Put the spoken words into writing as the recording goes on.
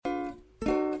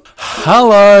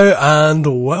Hello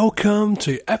and welcome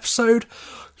to episode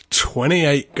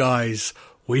 28, guys.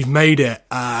 We've made it.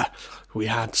 We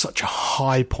had such a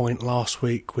high point last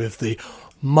week with the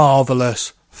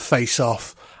marvellous Face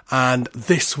Off, and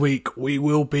this week we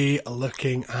will be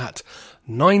looking at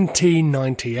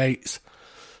 1998's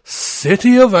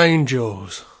City of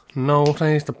Angels. No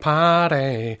place to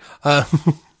party.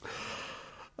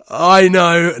 I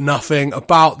know nothing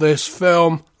about this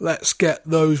film. Let's get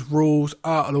those rules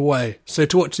out of the way. So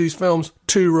to watch these films,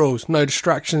 2 rules. No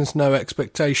distractions, no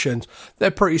expectations.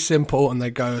 They're pretty simple and they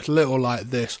go a little like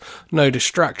this. No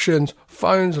distractions,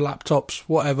 phones, laptops,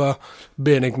 whatever,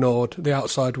 being ignored. The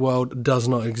outside world does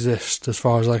not exist as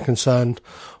far as I'm concerned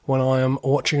when I am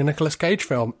watching a Nicolas Cage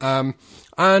film.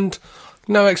 And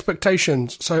no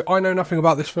expectations. So I know nothing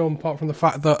about this film apart from the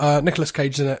fact that Nicolas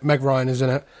Cage is in it, Meg Ryan is in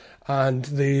it, and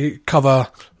the cover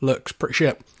looks pretty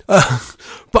shit.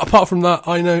 But apart from that,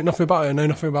 I know nothing about it. I know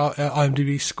nothing about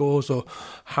IMDb scores or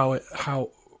how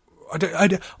I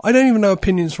don't even know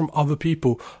opinions from other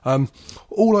people.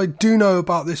 All I do know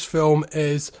about this film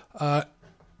is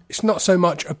it's not so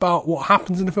much about what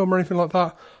happens in the film or anything like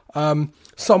that. I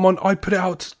put it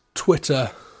out to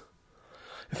Twitter.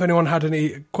 If anyone had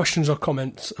any questions or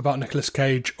comments about Nicolas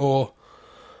Cage or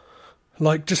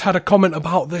just had a comment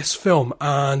about this film,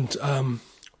 and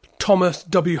Thomas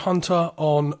W. Hunter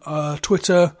on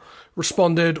Twitter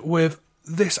responded with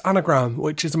this anagram,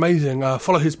 which is amazing.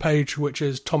 Follow his page, which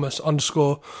is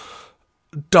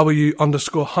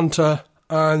Thomas_W_Hunter.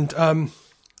 And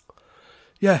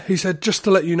he said, just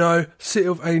to let you know, City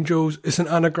of Angels is an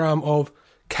anagram of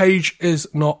Cage is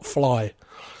not fly.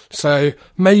 So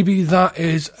maybe that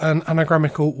is an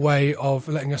anagrammical way of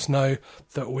letting us know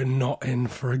that we're not in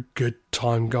for a good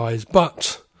time, guys.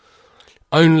 But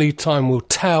only time will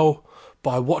tell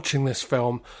by watching this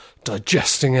film,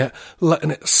 digesting it,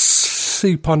 letting it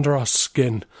seep under our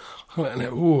skin, letting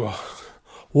it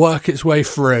work its way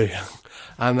through.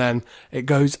 And then it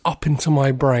goes up into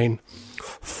my brain,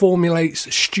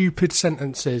 formulates stupid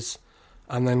sentences,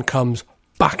 and then comes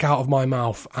back out of my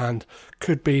mouth and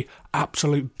could be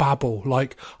absolute babble.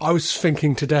 Like, I was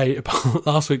thinking today about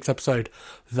last week's episode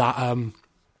that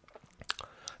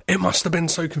it must have been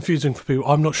so confusing for people.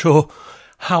 I'm not sure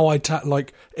how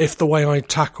if the way I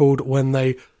tackled when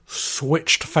they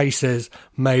switched faces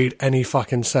made any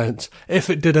fucking sense. If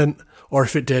it didn't, or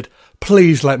if it did,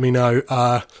 please let me know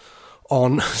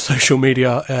on social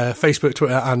media, Facebook,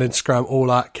 Twitter and Instagram,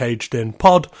 all at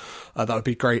CagedInPod. That would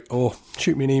be great. Or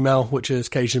shoot me an email, which is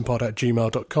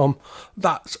cagedinpod@gmail.com.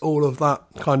 That's all of that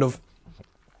kind of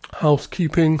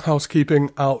housekeeping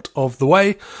out of the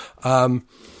way. I'm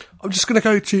just going to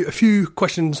go to a few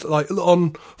questions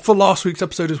for last week's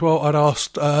episode as well. I'd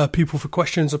asked people for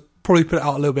questions. I'd probably put it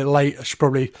out a little bit late. I should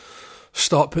probably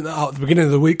start putting that out at the beginning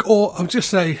of the week. Or I'll just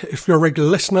say, if you're a regular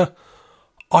listener,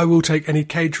 I will take any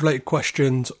Cage-related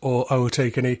questions, or I will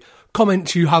take any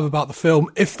comments you have about the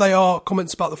film. If they are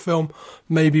comments about the film,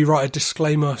 maybe write a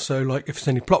disclaimer, so if there's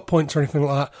any plot points or anything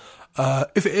like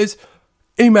that. If it is,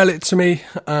 email it to me,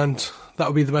 and that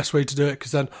would be the best way to do it,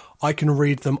 because then I can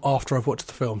read them after I've watched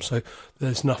the film, so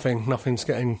there's nothing's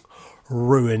getting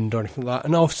ruined or anything like that.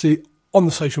 And obviously, on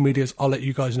the social medias, I'll let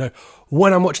you guys know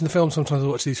when I'm watching the film. Sometimes I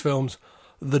watch these films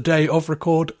the day of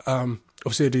record.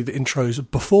 Obviously, I do the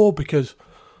intros before, because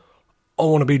I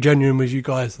want to be genuine with you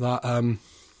guys that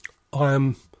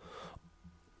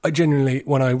I genuinely,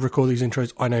 when I record these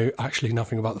intros, I know actually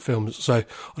nothing about the films, so I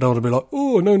don't want to be like,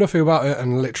 oh, I know nothing about it,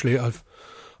 and literally I've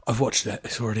watched it.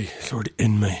 It's already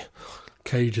in me.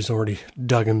 Cage has already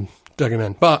dug him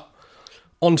in. But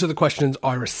on to the questions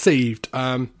I received.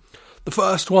 The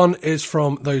first one is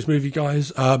from those movie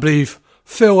guys. I believe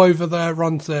Phil over there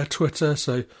runs their Twitter,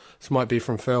 so this might be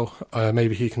from Phil.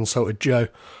 Maybe he consulted Joe.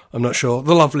 I'm not sure.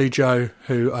 The lovely Joe,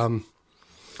 who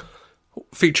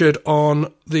featured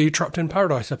on the Trapped in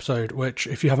Paradise episode, which,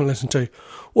 if you haven't listened to,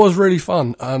 was really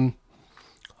fun.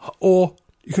 Or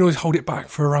you can always hold it back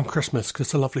for around Christmas, because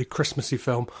it's a lovely Christmassy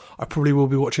film. I probably will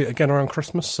be watching it again around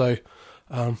Christmas, so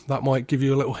that might give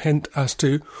you a little hint as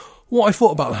to what I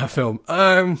thought about that film.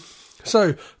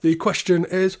 So the question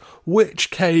is,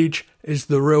 which Cage is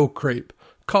the real creep?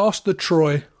 Castor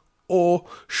Troy or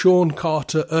Sean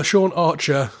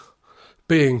Archer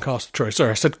being Castor Troy?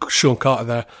 Sorry, I said Sean Carter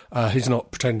there. He's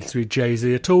not pretending to be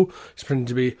Jay-Z at all. He's pretending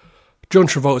to be John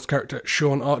Travolta's character,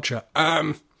 Sean Archer.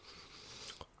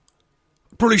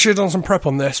 Probably should have done some prep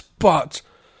on this, but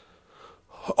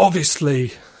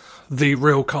obviously the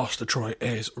real Castor Troy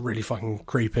is really fucking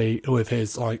creepy with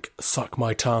his, suck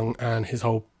my tongue and his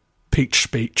whole peach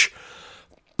speech.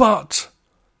 But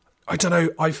I don't know,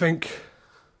 I think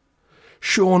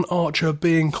Sean Archer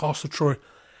being cast as Troy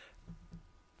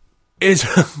is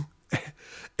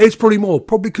it's probably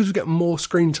because we get more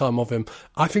screen time of him.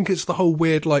 I think it's the whole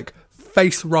weird like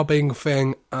face rubbing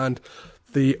thing and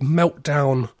the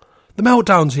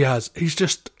meltdowns he has.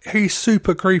 He's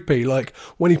super creepy. Like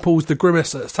when he pulls the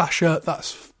grimace at Sasha,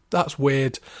 that's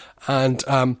weird. And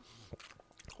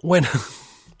when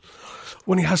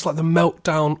when he has like the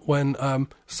meltdown when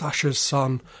Sasha's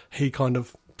son, he kind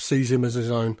of sees him as his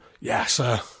own. Yeah,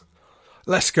 so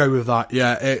let's go with that.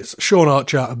 Yeah, it's Sean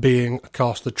Archer being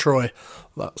cast as Troy.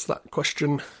 That's that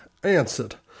question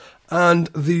answered. And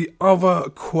the other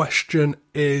question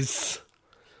is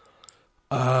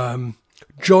John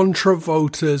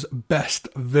Travolta's best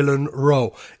villain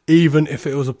role, even if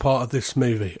it was a part of this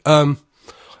movie. No,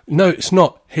 it's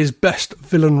not. His best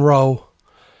villain role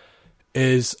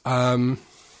is Danny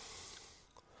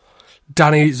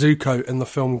Zuko in the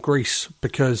film Grease,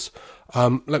 because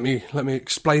let me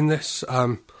explain this.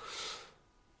 The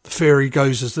theory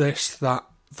goes as this, that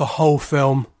the whole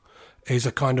film is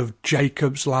a kind of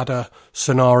Jacob's Ladder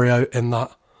scenario, in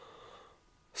that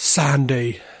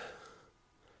Sandy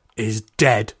is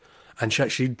dead and she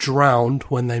actually drowned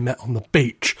when they met on the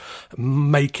beach,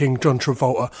 making John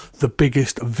Travolta the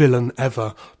biggest villain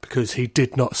ever because he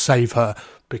did not save her,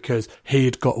 because he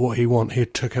had got what he wanted. He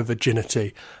had took her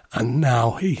virginity, and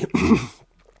now he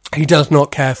does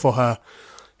not care for her.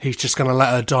 He's just going to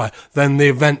let her die. Then the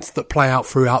events that play out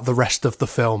throughout the rest of the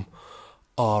film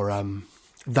are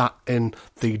that in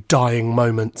the dying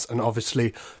moments, and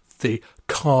obviously the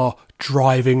car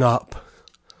driving up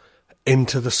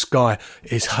into the sky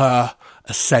is her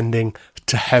ascending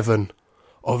to heaven,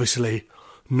 obviously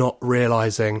not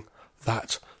realising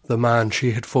that the man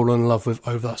she had fallen in love with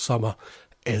over that summer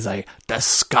is a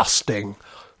disgusting,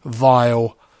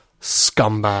 vile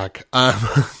scumbag.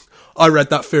 I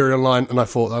read that theory online and I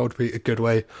thought that would be a good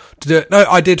way to do it. No,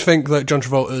 I did think that John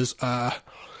Travolta's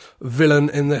villain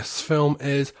in this film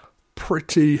is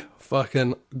pretty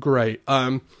fucking great.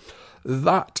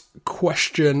 That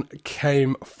question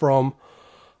came from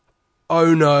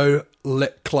Oh No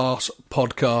Lit Class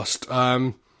Podcast.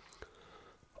 I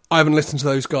haven't listened to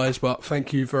those guys, but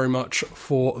thank you very much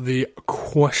for the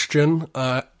question.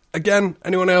 Again,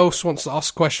 anyone else wants to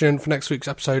ask a question for next week's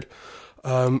episode,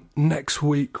 next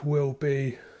week will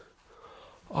be...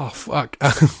 Oh, fuck.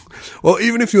 Well,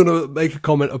 even if you want to make a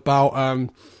comment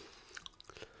about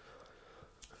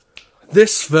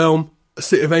this film,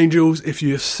 City of Angels, if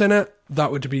you've seen it,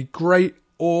 that would be great.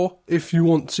 Or if you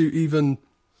want to even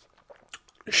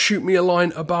shoot me a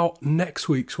line about next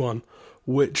week's one,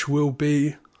 which will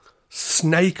be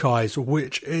Snake Eyes,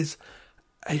 which is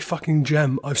a fucking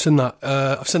gem. I've seen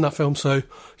that film, so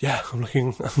yeah, I'm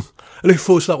looking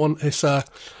forward to that one. It's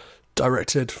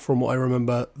directed, from what I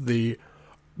remember, the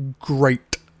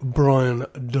great Brian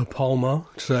De Palma,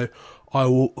 so I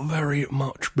will very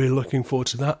much be looking forward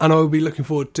to that, and I will be looking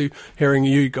forward to hearing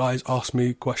you guys ask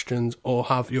me questions or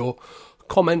have your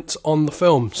comments on the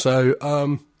film.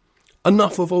 So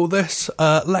enough of all this,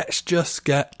 let's just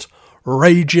get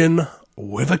raging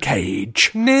with a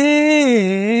Cage.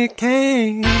 Nick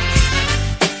Cage.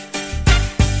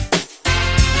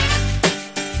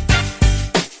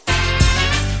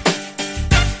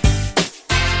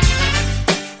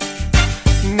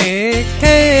 Nick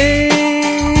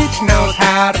Cage knows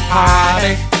how to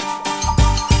party.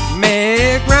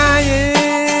 Meg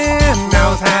Ryan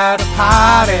knows how to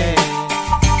party.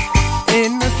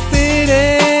 In the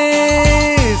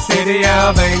city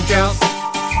of angels.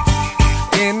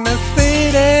 In the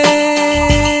city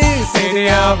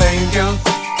of angels.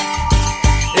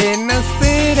 In the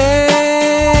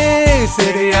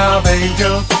city of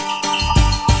angels.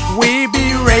 We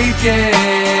be raging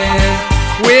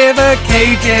with a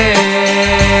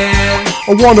Cajun. I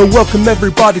want to welcome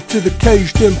everybody to the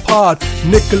Caged In Pod.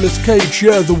 Nicolas Cage,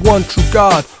 yeah, the one true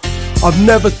God. I've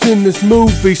never seen this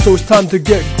movie, so it's time to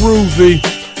get groovy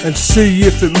and see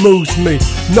if it moves me.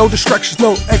 No distractions,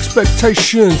 no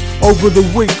expectations. Over the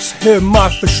weeks, hear my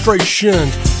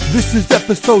frustrations. This is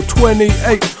episode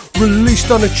 28, released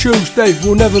on a Tuesday.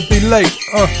 We'll never be late.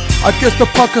 I guess the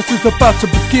podcast is about to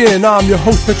begin. I'm your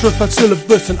host, Petros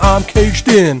Patsilivus, and I'm caged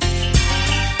in.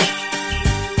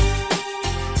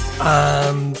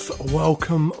 And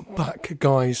welcome back,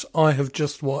 guys. I have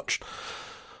just watched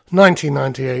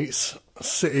 1998's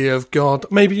City of God.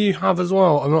 Maybe you have as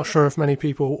well. I'm not sure if many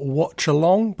people watch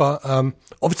along, but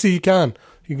obviously you can.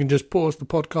 You can just pause the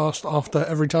podcast after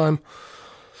every time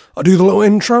I do the little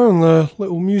intro and the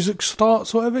little music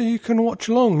starts, whatever. You can watch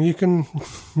along. You can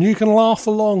laugh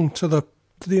along to the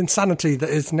insanity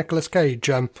that is Nicolas Cage.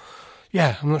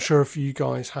 Yeah, I'm not sure if you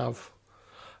guys have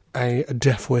a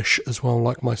death wish as well,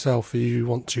 like myself. You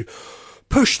want to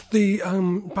push the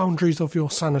boundaries of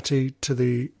your sanity to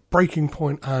the breaking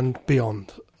point and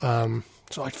beyond. So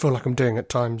I feel like I'm doing at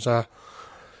times. What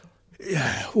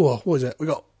is it? We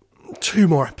got 2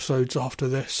 more episodes after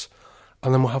this,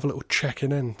 and then we'll have a little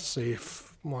checking in to see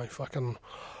if my fucking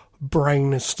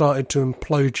brain has started to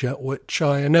implode yet, which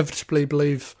I inevitably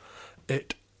believe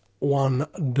it one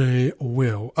day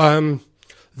will.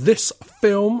 This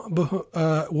film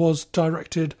was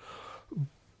directed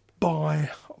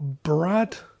by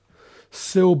Brad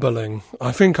Silberling.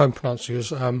 I think I'm pronouncing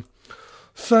his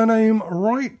surname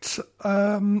right.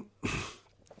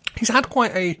 He's had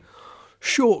quite a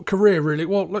short career, really.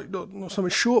 Well, like, not so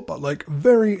much short, but like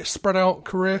very spread out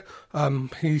career.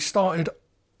 He started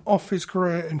off his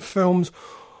career in films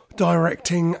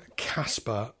directing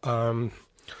Casper.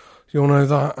 You'll know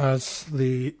that as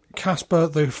the Casper,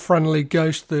 the Friendly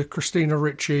Ghost, the Christina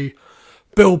Ricci,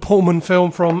 Bill Pullman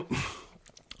film from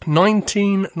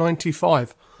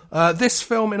 1995. This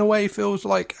film, in a way, feels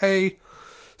like a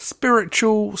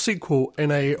spiritual sequel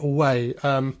in a way.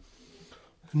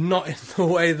 Not in the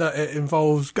way that it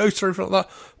involves ghosts or anything like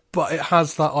that, but it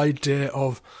has that idea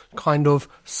of kind of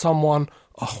someone,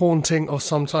 a haunting of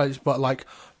some types, but like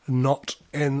not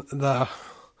in the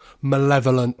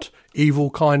malevolent, evil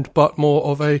kind, but more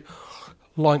of a,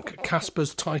 like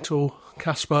Casper's title,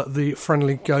 Casper the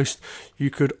Friendly Ghost. You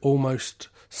could almost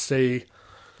see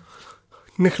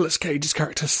Nicolas Cage's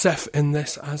character Seth in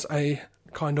this as a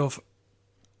kind of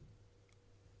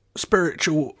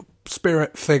spiritual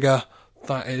spirit figure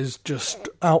that is just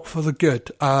out for the good.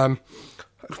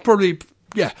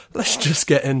 Let's just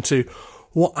get into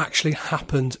what actually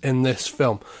happens in this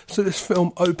film. So this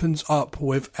film opens up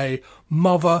with a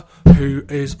mother who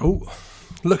is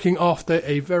looking after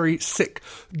a very sick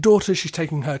daughter. She's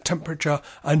taking her temperature,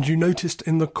 and you noticed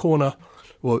in the corner,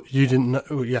 well, you didn't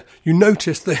know, you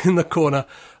noticed that in the corner,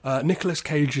 Nicolas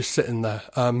Cage is sitting there.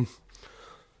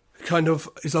 Kind of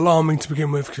is alarming to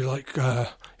begin with, because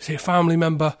is he a family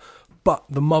member? But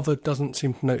the mother doesn't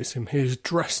seem to notice him. He is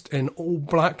dressed in all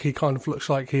black. He kind of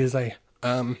looks like he is a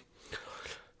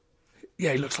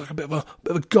he looks like a bit of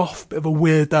a goth, bit of a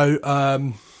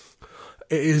weirdo.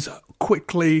 It is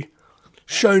quickly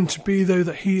shown to be, though,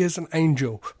 that he is an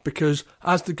angel, because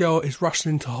as the girl is rushed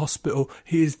into hospital,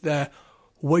 he is there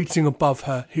waiting above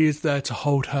her. He is there to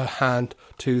hold her hand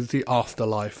to the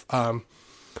afterlife.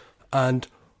 And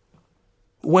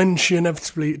when she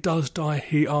inevitably does die,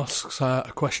 he asks her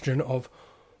a question of,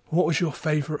 what was your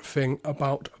favourite thing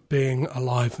about being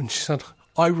alive? And she said,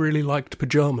 I really liked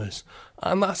pyjamas.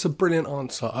 And that's a brilliant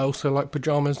answer. I also like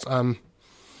pyjamas. I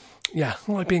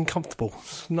like being comfortable.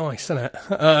 It's nice, isn't it?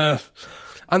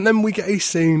 And then we get a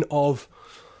scene of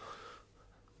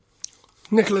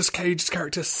Nicolas Cage's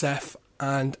character Seth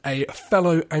and a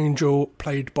fellow angel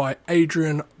played by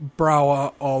Adrian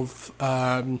Brower of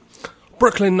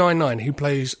Brooklyn Nine-Nine. He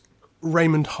plays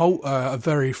Raymond Holt, a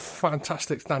very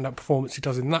fantastic stand-up performance he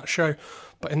does in that show.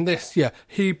 But in this,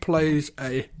 he plays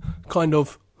a kind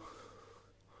of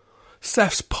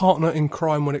Seth's partner in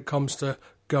crime when it comes to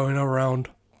going around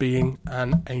being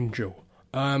an angel.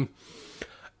 And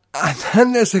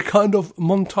then there's a kind of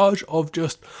montage of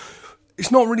just,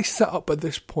 it's not really set up at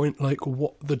this point, like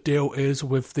what the deal is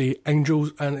with the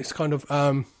angels, and it's kind of,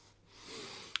 the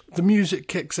music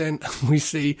kicks in, and we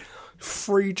see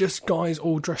 3 just guys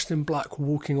all dressed in black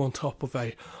walking on top of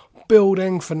a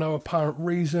building for no apparent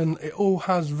reason. It all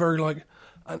has very like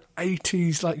an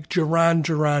 80s like Duran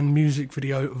Duran music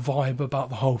video vibe about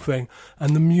the whole thing,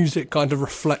 and the music kind of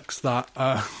reflects that.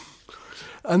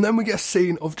 And then we get a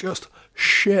scene of just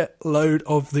shitload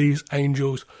of these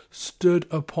angels stood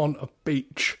upon a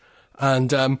beach,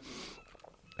 and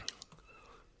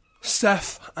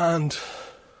Seth and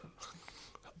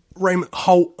Raymond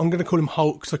Holt, I'm going to call him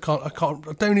Holt because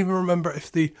I don't even remember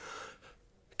if the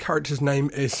character's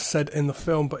name is said in the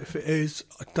film, but if it is,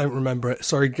 I don't remember it.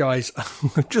 Sorry, guys.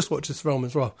 I've just watched this film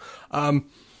as well.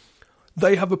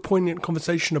 They have a poignant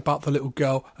conversation about the little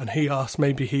girl, and he asks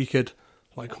maybe he could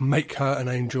like make her an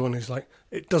angel, and he's like,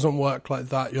 it doesn't work like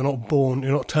that. You're not born,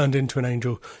 you're not turned into an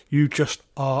angel. You just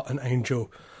are an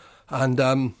angel.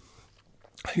 And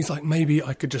he's like, maybe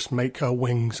I could just make her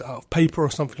wings out of paper or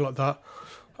something like that.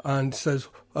 And says,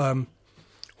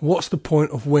 what's the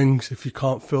point of wings if you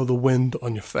can't feel the wind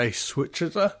on your face? Which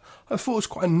is, I thought was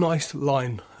quite a nice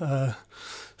line to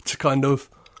kind of,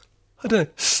 I don't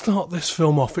know, start this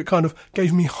film off. It kind of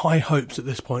gave me high hopes at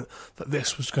this point that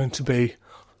this was going to be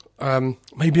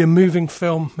maybe a moving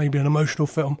film, maybe an emotional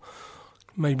film,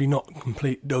 maybe not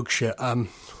complete dog shit.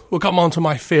 We'll come on to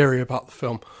my theory about the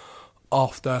film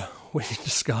after we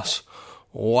discuss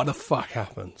what the fuck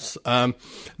happens?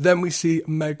 Then we see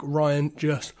Meg Ryan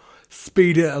just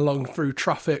speed it along through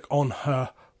traffic on her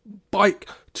bike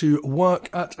to work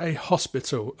at a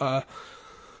hospital. As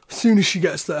soon as she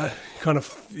gets there,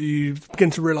 you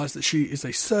begin to realise that she is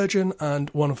a surgeon, and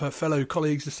one of her fellow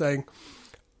colleagues is saying,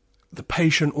 the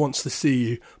patient wants to see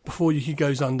you. Before he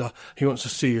goes under, he wants to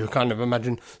see you. Kind of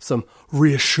imagine some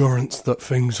reassurance that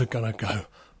things are going to go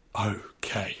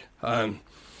okay.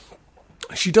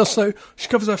 She does so. She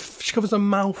covers her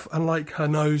mouth and like her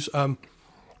nose.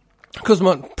 Because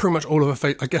pretty much all of her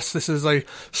face. I guess this is a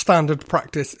standard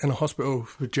practice in a hospital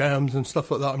with jams and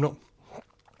stuff like that.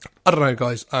 I don't know,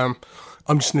 guys. I'm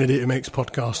just an idiot who makes a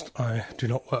podcast. I do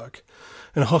not work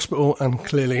in a hospital, and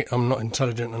clearly I'm not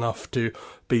intelligent enough to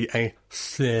be a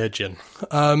surgeon.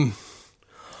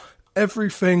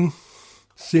 Everything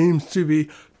seems to be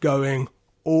going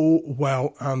all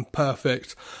well and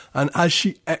perfect, and as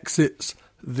she exits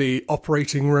the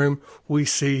operating room, we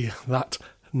see that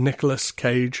Nicolas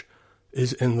Cage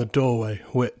is in the doorway,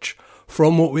 which,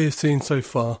 from what we have seen so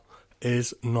far,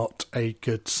 is not a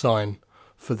good sign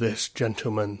for this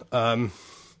gentleman.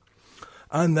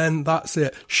 And then that's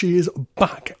it. She is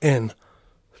back in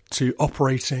to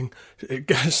operating. It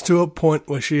gets to a point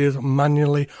where she is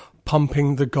manually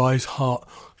pumping the guy's heart,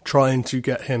 trying to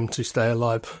get him to stay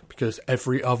alive, because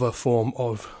every other form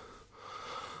of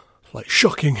like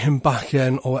shocking him back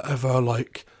in or whatever,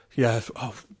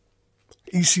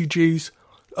 ECGs,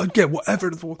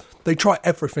 whatever, they try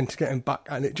everything to get him back,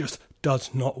 and it just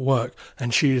does not work,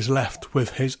 and she is left with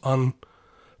his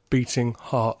unbeating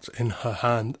heart in her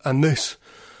hand, and this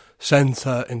sends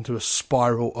her into a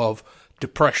spiral of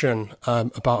depression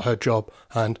about her job,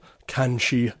 and can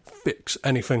she fix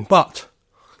anything. But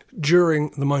during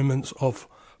the moments of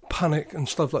panic and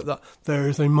stuff like that, there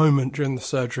is a moment during the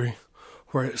surgery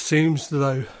where it seems as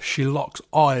though she locks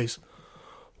eyes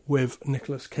with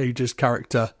Nicolas Cage's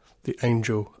character, the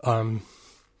Angel.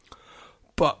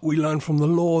 But we learn from the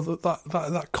law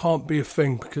that can't be a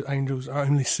thing, because angels are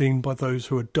only seen by those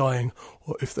who are dying,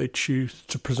 or if they choose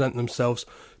to present themselves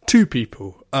to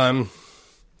people. And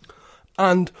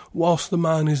whilst the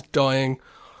man is dying,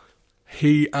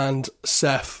 he and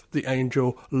Seth, the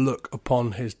angel, look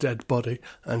upon his dead body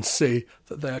and see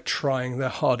that they are trying their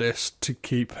hardest to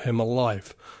keep him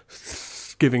alive,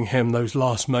 giving him those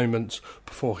last moments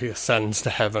before he ascends to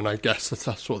heaven. I guess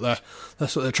that's what they're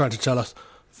trying to tell us,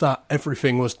 that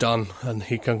everything was done and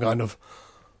he can kind of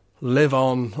live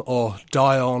on or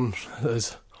die on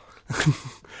as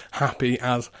happy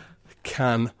as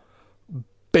can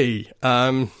be.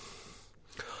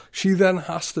 She then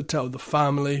has to tell the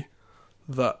family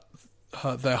that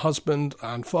their husband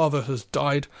and father has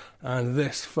died, and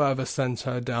this further sends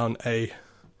her down a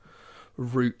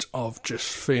route of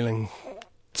just feeling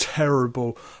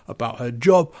terrible about her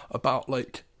job, about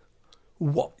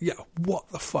what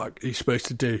the fuck are you supposed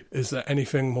to do? Is there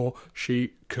anything more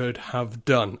she could have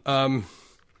done?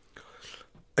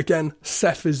 Again,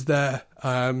 Seth is there,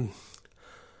 and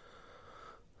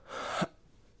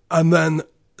then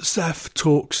Seth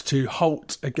talks to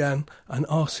Holt again and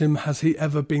asks him, has he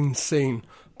ever been seen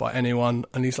by anyone?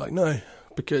 And he's like, no,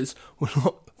 because we're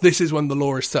not. This is when the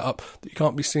law is set up that you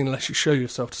can't be seen unless you show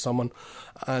yourself to someone.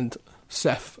 And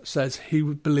Seth says he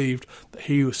believed that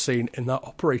he was seen in that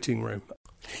operating room.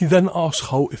 He then asks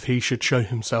Holt if he should show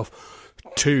himself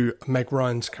to Meg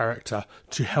Ryan's character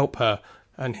to help her.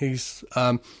 And he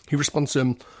responds to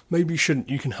him, maybe you shouldn't,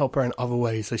 you can help her in other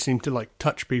ways. They seem to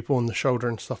touch people on the shoulder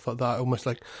and stuff like that, almost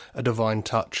like a divine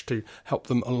touch to help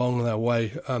them along their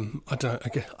way.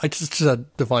 I just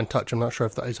said divine touch. I'm not sure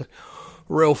if that is a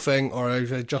real thing or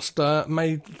I just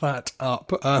made that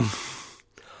up.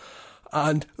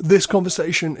 And this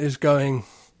conversation is going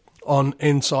on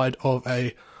inside of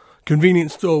a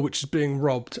convenience store which is being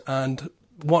robbed, and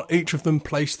each of them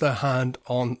place their hand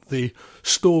on the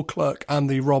store clerk and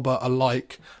the robber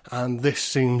alike, and this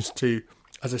seems to,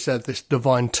 as I said, this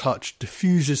divine touch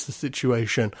diffuses the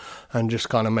situation and just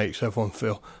kind of makes everyone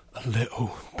feel a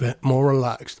little bit more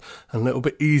relaxed and a little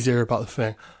bit easier about the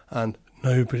thing, and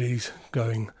nobody's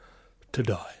going to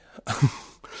die.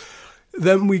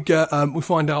 Then we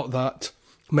find out that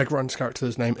Meg Ryan's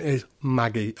character's name is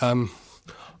Maggie. I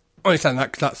understand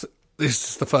that because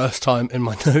this is the first time in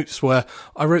my notes where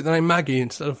I wrote the name Maggie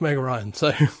instead of Meg Ryan.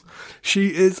 So she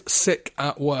is sick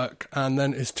at work and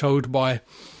then is told by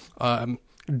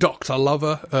Dr.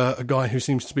 Lover, a guy who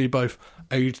seems to be both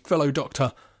a fellow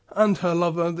doctor and her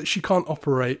lover, that she can't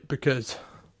operate because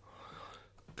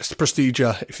it's a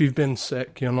procedure. If you've been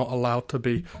sick, you're not allowed to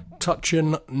be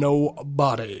touching no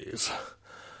bodies.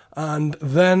 And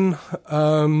then,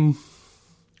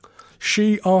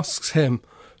 she asks him,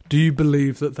 do you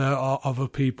believe that there are other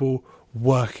people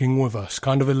working with us?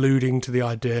 Kind of alluding to the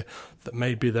idea that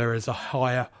maybe there is a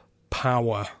higher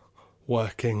power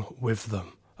working with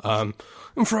them. And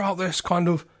throughout this, kind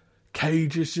of,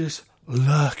 Cage is just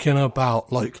lurking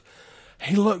about. Like,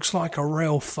 he looks like a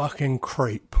real fucking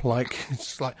creep. Like,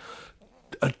 it's like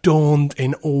adorned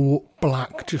in all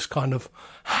black, just kind of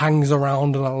hangs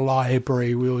around in a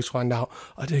library. We always find out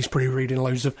he's probably reading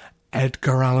loads of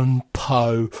Edgar Allan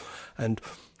Poe and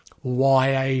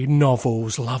YA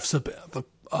novels, loves a bit of the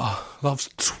loves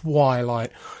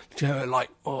Twilight, you know, like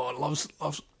loves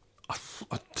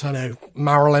I don't know,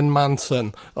 Marilyn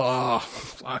Manson.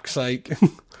 Fuck's sake.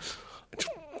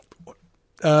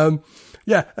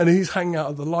 Yeah, and he's hanging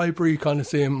out at the library. You kind of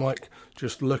see him like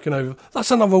just looking over. That's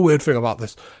another weird thing about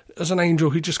this. As an angel,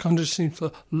 he just kind of seems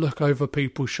to look over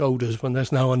people's shoulders when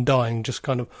there's no one dying, just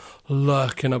kind of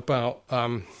lurking about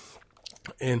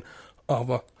in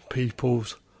other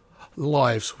people's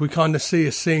lives. We kind of see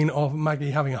a scene of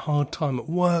Maggie having a hard time at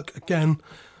work. Again,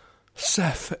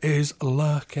 Seth is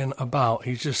lurking about.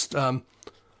 He just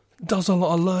does a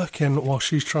lot of lurking while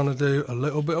she's trying to do a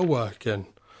little bit of working.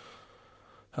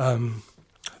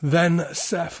 Then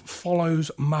Seth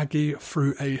follows Maggie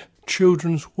through a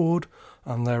children's ward,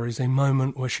 and there is a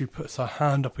moment where she puts her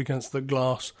hand up against the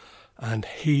glass and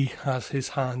he has his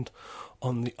hand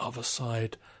on the other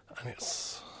side, and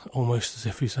it's almost as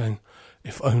if he's saying,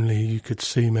 if only you could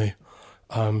see me,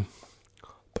 but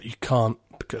you can't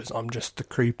because I'm just the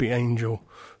creepy angel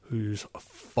who's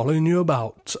following you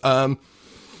about.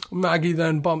 Maggie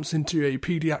then bumps into a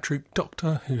paediatric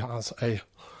doctor who has a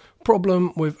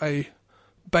problem with a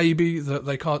baby that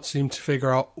they can't seem to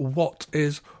figure out what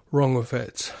is wrong with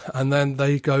it. And then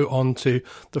they go on to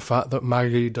the fact that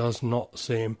Maggie does not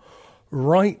seem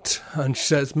right, and she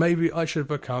says maybe I should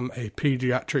become a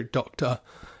paediatric doctor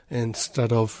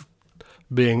instead of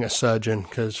being a surgeon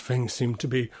because things seem to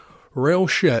be real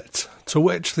shit. To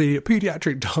which the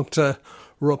paediatric doctor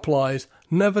replies,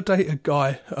 never date a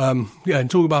guy, and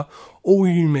talk about all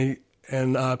you meet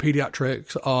in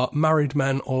paediatrics are married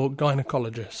men or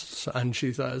gynecologists. And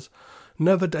she says,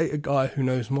 never date a guy who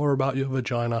knows more about your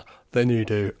vagina than you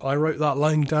do. I wrote that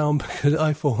line down because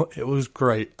I thought it was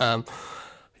great.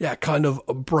 Kind of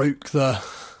broke the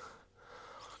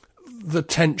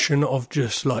tension of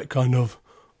just like kind of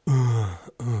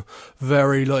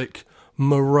very like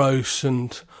morose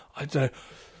and I don't know,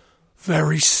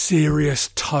 very serious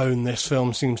tone this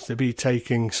film seems to be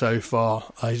taking so far.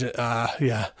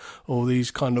 All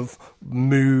these kind of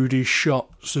moody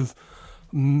shots of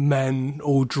men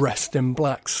all dressed in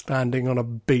black standing on a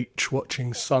beach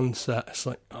watching sunset. It's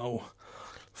like, oh,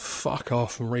 fuck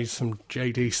off and read some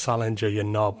J.D. Salinger, you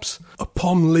knobs.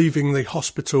 Upon leaving the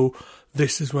hospital,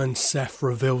 this is when Seth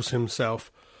reveals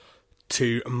himself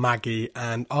to Maggie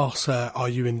and asks her, are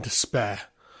you in despair?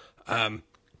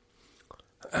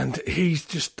 And he's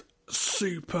just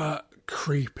super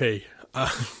creepy.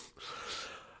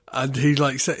 And he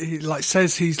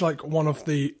says he's like one of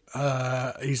the,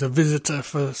 he's a visitor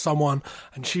for someone,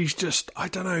 and she's just, I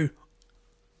don't know,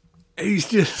 he's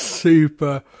just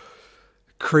super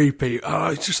creepy.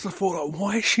 I just thought,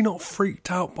 why is she not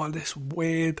freaked out by this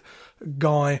weird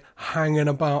guy hanging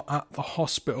about at the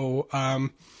hospital?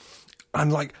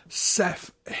 And like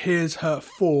Seth hears her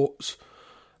thoughts,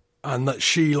 and that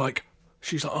she's like,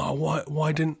 oh,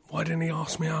 why didn't he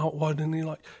ask me out? Why didn't he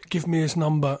like give me his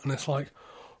number? And it's like,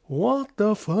 what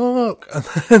the fuck? And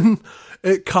then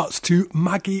it cuts to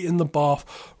Maggie in the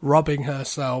bath, rubbing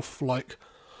herself like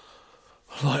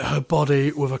her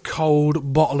body with a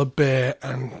cold bottle of beer,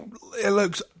 and it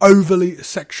looks overly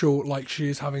sexual, like she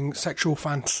is having sexual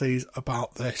fantasies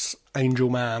about this angel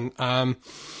man.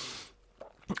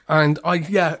 And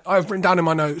I've written down in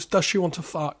my notes, does she want to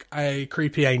fuck a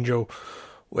creepy angel?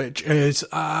 Which is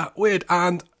weird.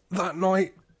 And that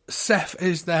night, Seth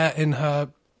is there in her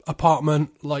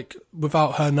apartment, like,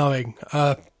 without her knowing.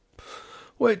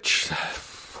 Which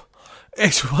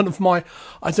is one of my...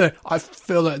 I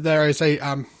feel that there is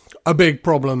a big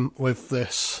problem with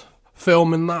this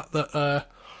film in that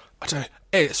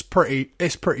it's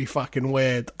pretty fucking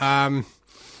weird.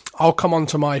 I'll come on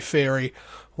to my theory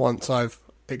once I've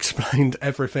explained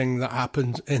everything that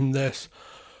happens in this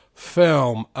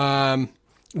film.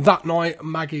 That night,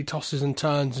 Maggie tosses and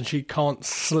turns and she can't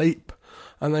sleep.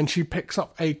 And then she picks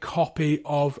up a copy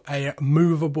of A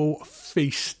Movable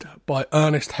Feast by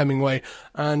Ernest Hemingway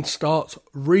and starts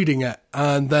reading it.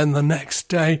 And then the next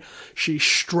day, she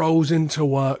strolls into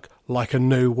work like a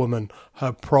new woman.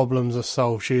 Her problems are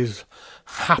solved. She's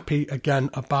happy again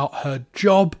about her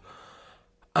job.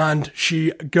 And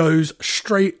she goes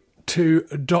straight to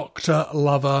Dr.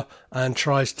 Lover and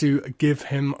tries to give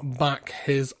him back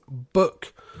his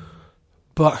book.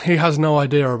 But he has no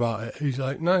idea about it. He's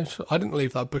like, no, I didn't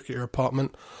leave that book at your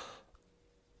apartment.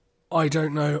 I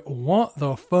don't know what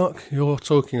the fuck you're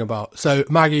talking about. So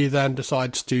Maggie then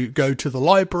decides to go to the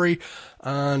library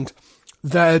and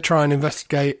they're trying to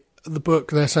investigate the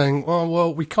book. They're saying,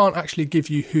 well, we can't actually give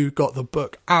you who got the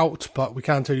book out, but we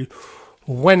can tell you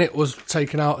when it was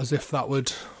taken out, as if that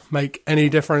would make any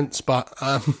difference. But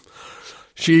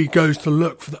she goes to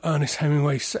look for the Ernest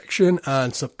Hemingway section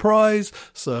and surprise,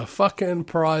 Sir fucking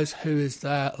prize, who is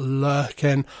there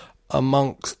lurking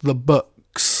amongst the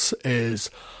books is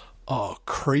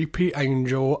creepy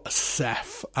angel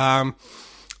Seth. And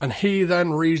he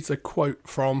then reads a quote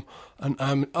from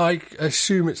I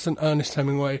assume it's an Ernest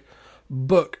Hemingway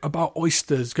book about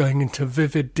oysters, going into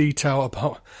vivid detail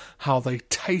about how they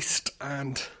taste,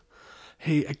 and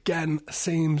he again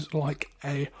seems like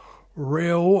a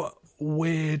real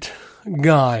weird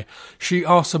guy. She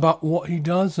asks about what he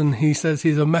does, and he says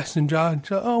he's a messenger. And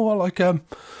she's like, oh, well,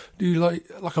 do you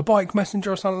like a bike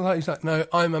messenger or something like that? He's like, no,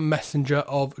 I'm a messenger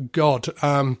of God.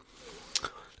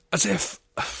 As if,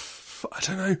 I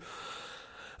don't know,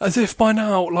 as if by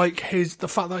now, like, the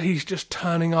fact that he's just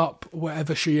turning up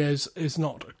wherever she is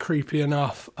not creepy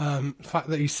enough. The fact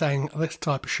that he's saying this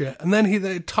type of shit. And then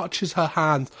he touches her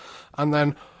hand, and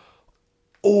then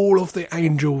all of the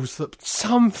angels that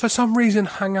for some reason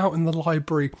hang out in the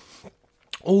library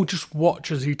all just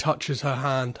watch as he touches her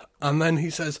hand. And then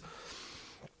he says,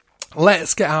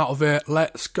 let's get out of it,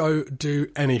 let's go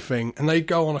do anything. And they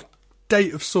go on a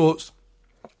date of sorts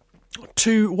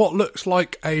to what looks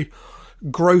like a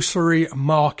grocery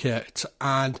market,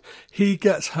 and he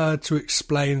gets her to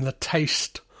explain the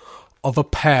taste of a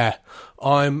pear.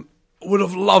 I would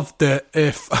have loved it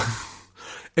if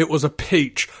it was a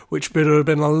peach, which would have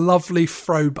been a lovely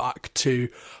throwback to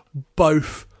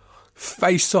both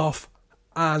Face Off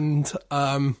and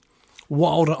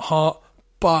Wild at Heart,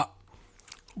 but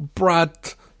Brad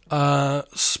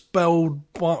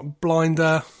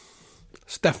Spellbinder,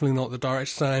 it's definitely not the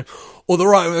director's name, or the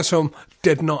writer of this film,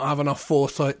 did not have enough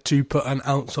foresight to put an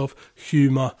ounce of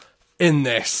humour in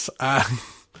this.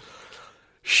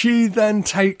 She then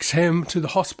takes him to the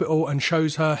hospital and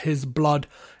shows her his blood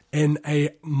in a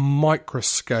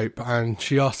microscope, and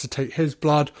she asks to take his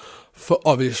blood for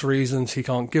obvious reasons. He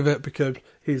can't give it because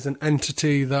he's an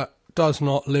entity that does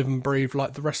not live and breathe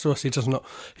like the rest of us. He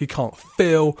can't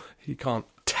feel, he can't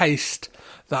taste.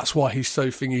 That's why he's so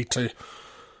thingy to.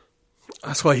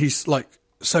 That's why he's like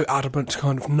so adamant to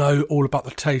kind of know all about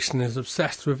the taste and is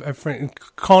obsessed with everything.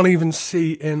 Can't even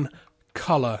see in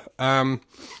colour.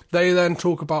 They then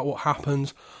talk about what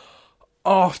happens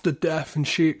after death, and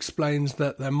she explains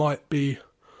that there might be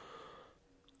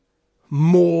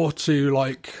more to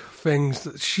like things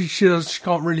that she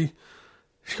can't really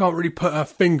put her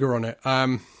finger on it.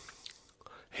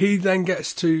 He then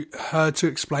gets to her to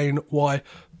explain why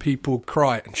people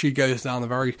cry, and she goes down a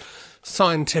very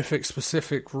scientific,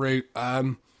 specific route.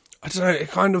 I don't know, it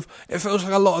feels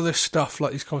like a lot of this stuff,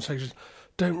 like these conversations,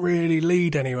 don't really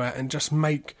lead anywhere and just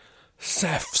make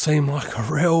Seth seem like a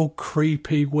real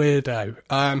creepy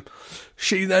weirdo.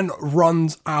 She then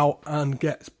runs out and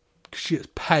she gets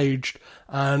paged,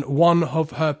 and one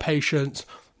of her patients,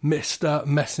 Mr.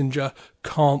 Messenger,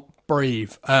 can't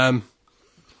breathe.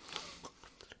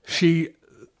 She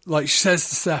says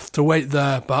to Seth to wait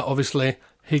there, but obviously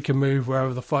he can move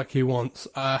wherever the fuck he wants.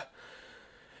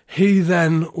 He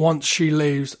then, once she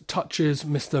leaves, touches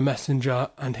Mr. Messenger,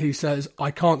 and he says, I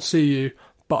can't see you,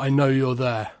 but I know you're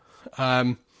there.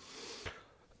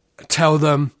 Tell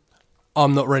them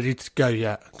I'm not ready to go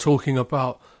yet. Talking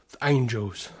about the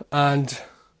angels. And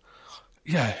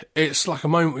yeah, it's like a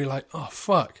moment where you're like, oh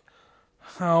fuck,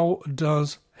 how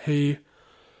does he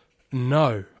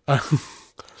know?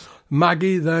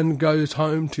 Maggie then goes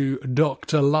home to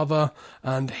Dr. Lover,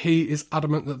 and he is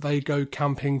adamant that they go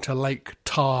camping to Lake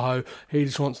Tahoe. He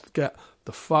just wants to get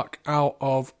the fuck out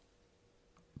of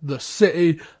the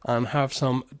city and have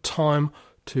some time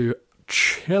to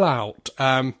chill out.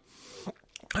 And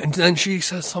then she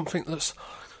says something that's,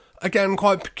 again,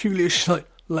 quite peculiar. She's like,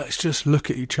 let's just look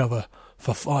at each other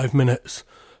for 5 minutes,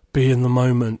 be in the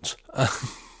moment.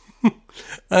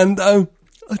 And I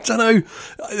don't know,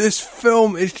 this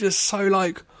film is just so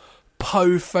like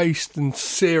po-faced and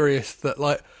serious that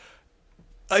like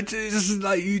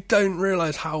you don't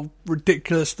realise how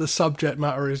ridiculous the subject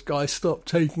matter is, guys. Stop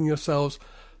taking yourselves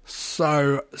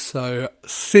so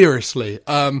seriously.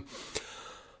 After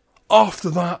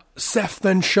that, Seth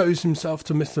then shows himself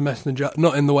to Mr. Messenger,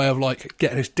 not in the way of like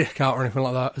getting his dick out or anything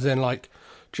like that, as in like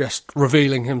just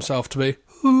revealing himself to be,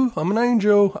 Ooh, I'm an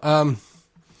angel.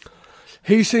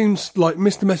 He seems like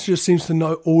Mr. Messenger seems to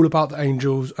know all about the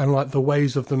angels and like the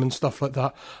ways of them and stuff like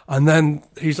that. And then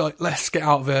he's like, let's get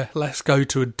out of here. Let's go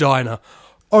to a diner.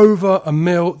 Over a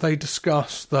meal, they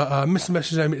discuss that Mr.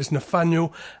 Messenger's name is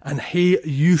Nathaniel, and he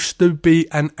used to be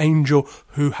an angel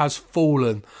who has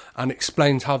fallen, and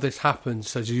explains how this happens.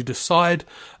 Says you decide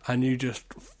and you just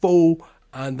fall,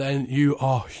 and then you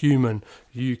are human.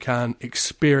 You can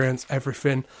experience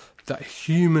everything that a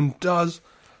human does,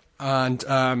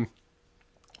 and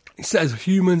he says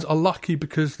humans are lucky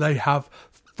because they have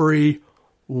free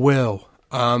will.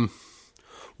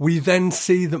 We then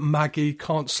see that Maggie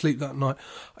can't sleep that night.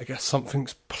 I guess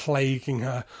something's plaguing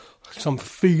her. Some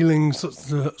feelings,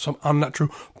 some unnatural.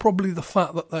 Probably the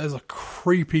fact that there's a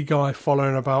creepy guy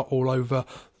following about all over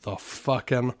the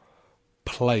fucking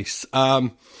place.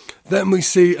 Then we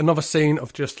see another scene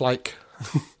of just like...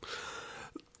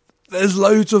 There's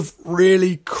loads of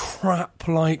really crap,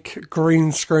 like,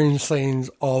 green screen scenes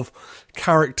of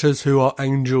characters who are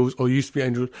angels, or used to be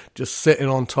angels, just sitting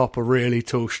on top of really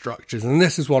tall structures. And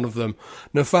this is one of them.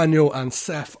 Nathaniel and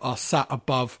Seth are sat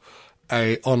above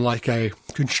on a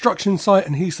construction site,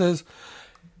 and he says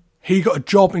he got a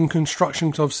job in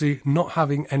construction, because obviously not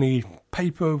having any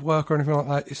paperwork or anything like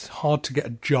that, it's hard to get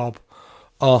a job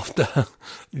after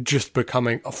just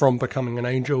becoming an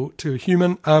angel to a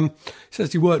human. He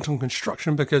says he worked on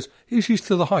construction because he's used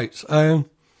to the heights. And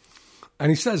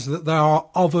he says that there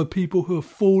are other people who have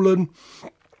fallen.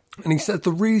 And he said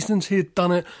the reasons he had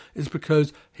done it is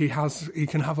because he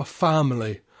can have a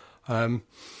family. And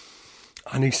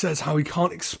he says how he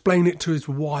can't explain it to his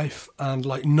wife, and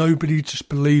like nobody just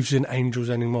believes in angels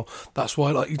anymore. That's why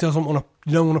like you don't want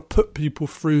to put people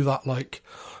through that like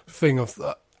thing of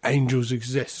that angels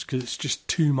exist, because it's just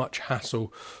too much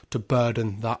hassle to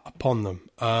burden that upon them.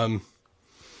 And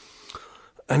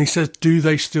he says, do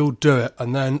they still do it?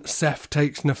 And then Seth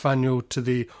takes Nathaniel to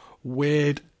the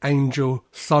weird angel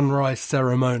sunrise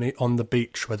ceremony on the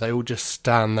beach, where they all just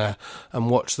stand there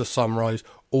and watch the sunrise,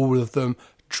 all of them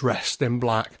dressed in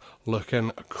black,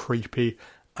 looking creepy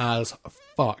as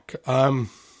fuck.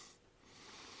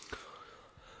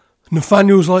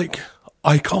 Nathaniel's like,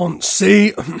 I can't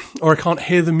see or I can't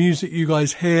hear the music you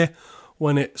guys hear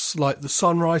when it's like the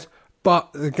sunrise, but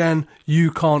again,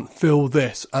 you can't feel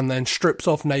this, and then strips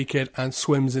off naked and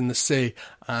swims in the sea,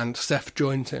 and Seth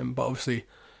joins him, but obviously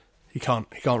he can't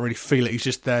really feel it. He's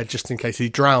just there just in case he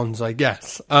drowns, I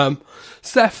guess.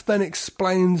 Seth then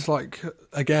explains, like,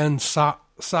 again, sat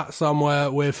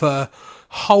somewhere with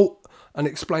Holt, and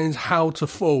explains how to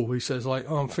fall. He says, like,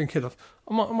 I'm thinking of,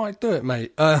 I might do it,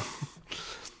 mate.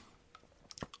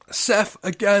 Seth,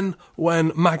 again,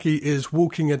 when Maggie is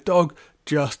walking a dog,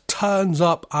 just turns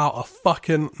up out of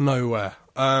fucking nowhere.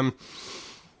 And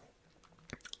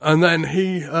then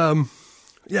he,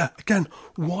 again,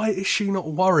 why is she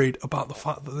not worried about the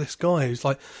fact that this guy is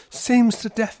like, seems to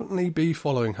definitely be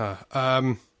following her?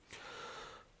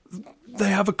 They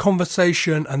have a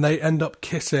conversation and they end up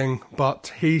kissing,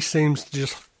 but he seems to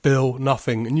just feel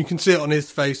nothing. And you can see it on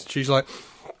his face. She's like,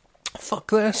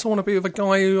 fuck this, I want to be with a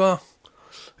guy who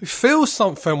feels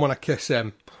something when I kiss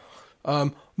him.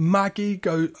 Maggie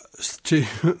goes to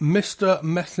Mr.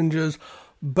 Messenger's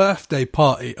birthday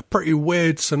party. A pretty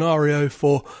weird scenario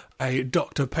for a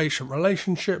doctor-patient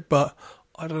relationship, but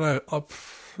I don't know.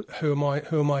 Who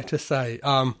am I to say?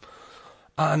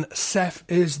 And Seth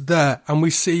is there, and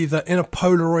we see that in a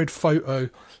Polaroid photo,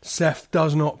 Seth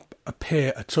does not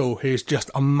appear at all. He is just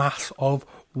a mass of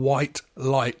white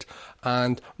light,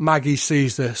 and Maggie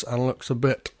sees this and looks a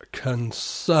bit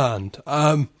concerned.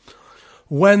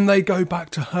 When they go back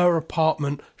to her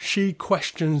apartment, she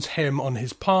questions him on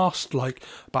his past, like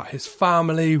about his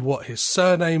family, what his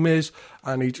surname is,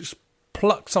 and he just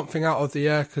plucks something out of the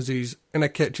air because he's in a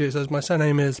kitchen. It says, my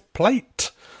surname is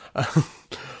Plate.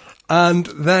 And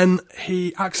then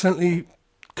he accidentally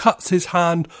cuts his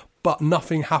hand, but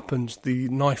nothing happens. The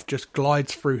knife just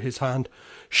glides through his hand.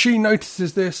 She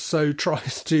notices this, so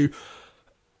tries to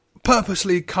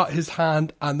purposely cut his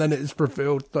hand, and then it is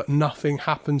revealed that nothing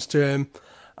happens to him,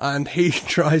 and he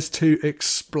tries to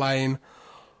explain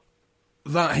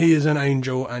that he is an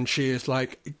angel, and she is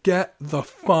like, get the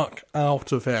fuck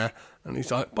out of here. And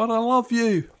he's like, but I love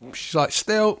you. She's like,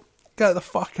 still, get the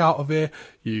fuck out of here,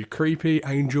 you creepy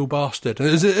angel bastard. And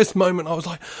at this moment I was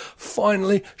like,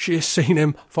 finally she has seen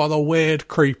him for the weird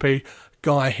creepy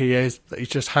guy he is, that he's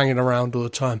just hanging around all the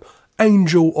time.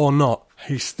 Angel or not,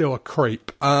 he's still a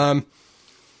creep.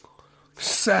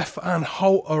 Seth and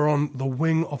Holt are on the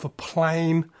wing of a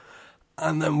plane,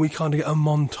 and then we kind of get a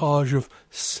montage of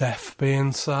Seth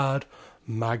being sad,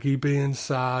 Maggie being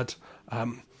sad.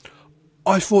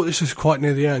 I thought this was quite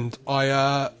near the end.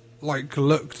 I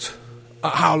looked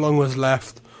at how long was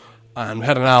left, and we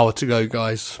had an hour to go,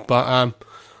 guys. But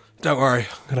don't worry,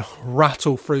 I'm gonna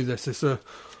rattle through this.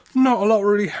 Not a lot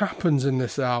really happens in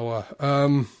this hour.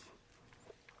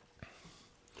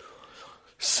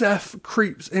 Seth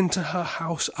creeps into her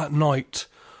house at night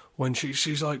when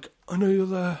she's like, I know you're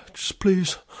there, just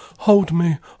please hold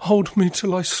me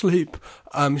till I sleep.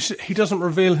 He doesn't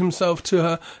reveal himself to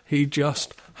her, he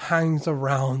just hangs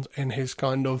around in his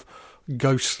kind of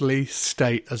ghostly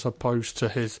state as opposed to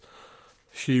his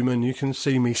human, you can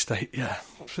see me state. Yeah,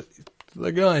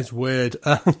 the guy's weird.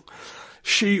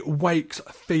 She wakes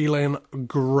feeling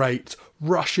great,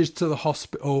 rushes to the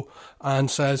hospital and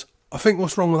says, I think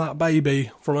what's wrong with that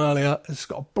baby from earlier, it's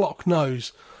got a blocked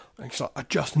nose. And she's like, I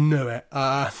just knew it.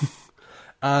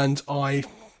 And I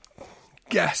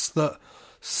guess that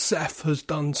Seth has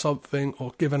done something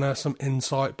or given her some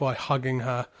insight by hugging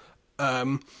her.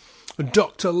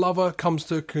 Dr. Lover comes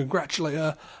to congratulate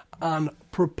her and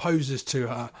proposes to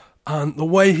her. And the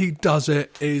way he does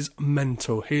it is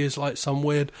mental. He is like some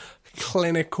weird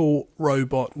clinical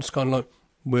robot. It's kind of like,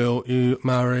 will you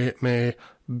marry me,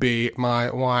 be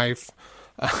my wife?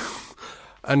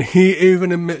 And he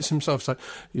even admits himself, so,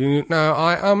 you know,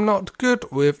 I am not good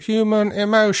with human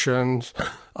emotions.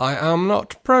 I am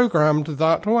not programmed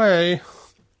that way.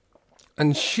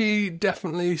 And she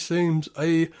definitely seems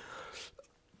a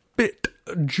bit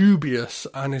dubious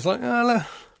and is like,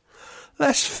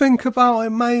 let's think about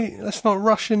it, mate. Let's not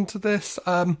rush into this.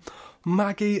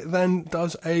 Maggie then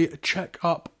does a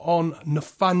check-up on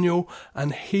Nathaniel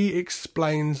and he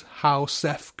explains how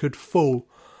Seth could fall.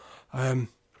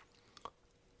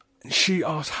 She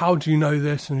asks, how do you know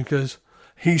this? And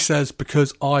he says,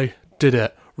 because I did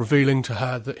it, revealing to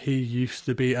her that he used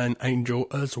to be an angel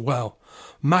as well.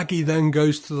 Maggie then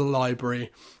goes to the library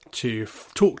to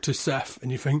talk to Seth,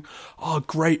 and you think, oh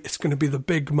great, it's going to be the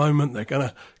big moment, they're going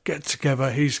to get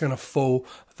together, he's going to fall,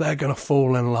 they're going to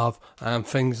fall in love, and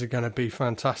things are going to be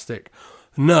fantastic.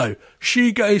 No,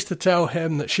 she goes to tell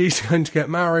him that she's going to get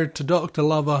married to Dr.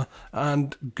 Lover,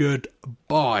 and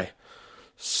goodbye.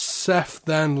 Seth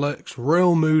then looks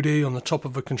real moody on the top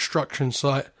of a construction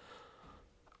site,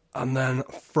 and then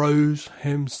throws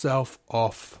himself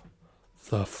off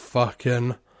the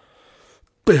fucking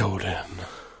building.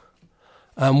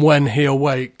 And when he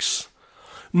awakes,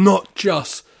 not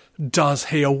just does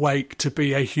he awake to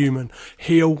be a human,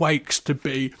 he awakes to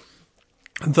be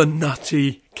the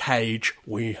nutty Cage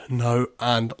we know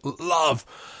and love.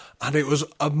 And it was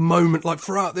a moment, like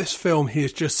throughout this film, he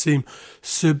has just seemed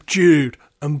subdued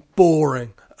and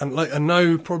boring. And like, I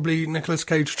know probably Nicolas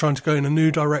Cage is trying to go in a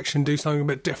new direction, do something a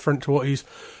bit different to what he's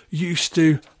used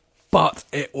to, but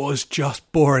it was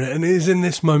just boring. And it is in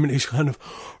this moment he's kind of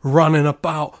running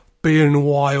about, being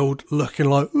wild, looking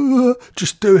like,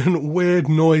 just doing weird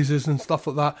noises and stuff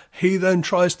like that. He then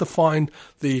tries to find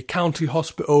the county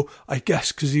hospital, I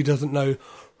guess because he doesn't know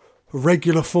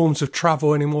regular forms of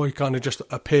travel anymore. He kind of just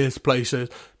appears places,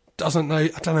 doesn't know,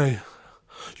 I don't know.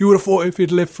 You would have thought if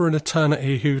he'd lived for an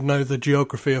eternity, he would know the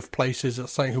geography of places.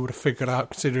 That's something he would have figured out,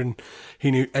 considering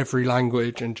he knew every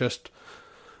language and just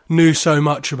knew so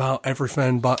much about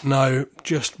everything. But no,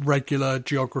 just regular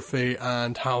geography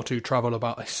and how to travel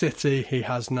about a city. He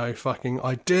has no fucking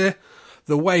idea.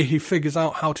 The way he figures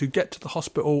out how to get to the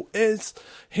hospital is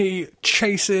he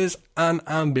chases an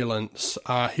ambulance.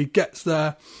 He gets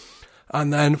there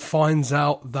and then finds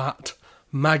out that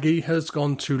Maggie has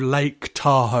gone to Lake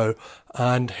Tahoe,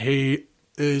 and he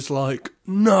is like,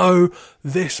 no,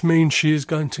 this means she is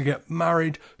going to get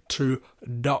married to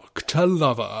Dr.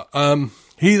 Lover.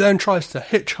 He then tries to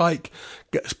hitchhike,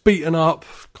 gets beaten up,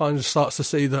 kind of starts to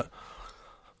see that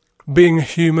being a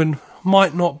human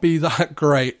might not be that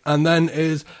great, and then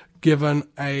is given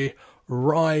a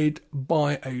ride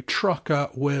by a trucker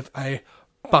with a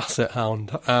basset hound.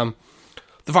 The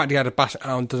fact he had a basset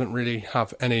hound doesn't really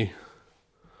have any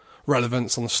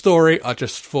relevance on the story. I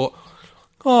just thought,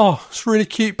 oh, it's a really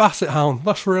cute basset hound.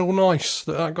 That's real nice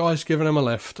that guy's giving him a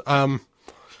lift.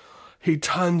 He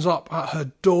turns up at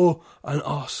her door and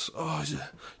asks,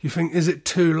 you think, is it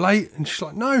too late? And she's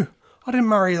like, no, I didn't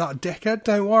marry that dickhead,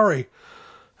 don't worry.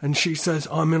 And she says,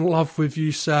 I'm in love with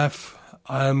you, Seth.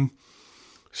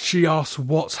 She asks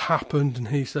what's happened, and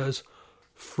he says,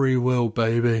 free will,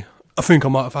 baby. I think I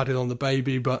might have added on the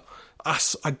baby, but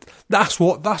that's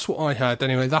what I heard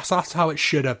anyway. That's how it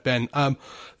should have been.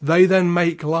 They then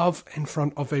make love in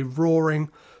front of a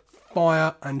roaring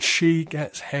fire, and she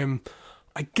gets him,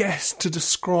 I guess, to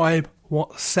describe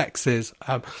what sex is.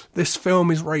 This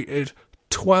film is rated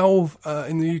 12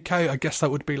 in the UK. I guess that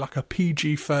would be like a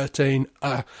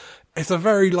PG-13. It's a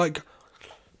very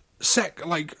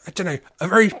a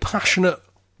very passionate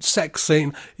sex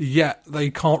scene, yet they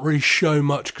can't really show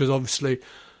much because obviously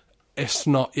it's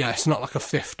not like a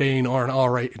 15 or an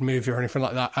R-rated movie or anything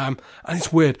like that. And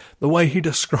it's weird the way he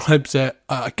describes it.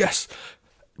 I guess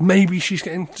maybe she's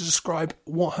getting to describe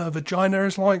what her vagina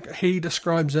is like. He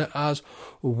describes it as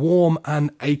warm and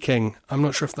aching. I'm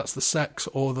not sure if that's the sex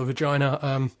or the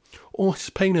vagina, or his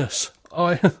penis.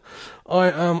 I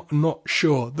am not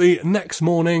sure. The next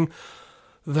morning,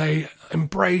 they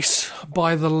embrace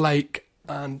by the lake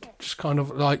and just kind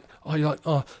of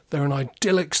they're an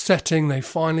idyllic setting. They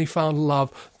finally found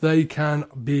love. They can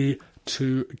be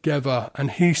together.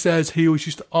 And he says he always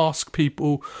used to ask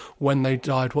people when they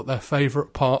died what their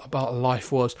favourite part about life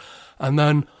was. And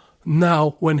then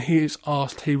now when he is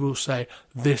asked, he will say,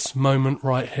 this moment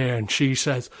right here. And she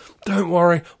says, don't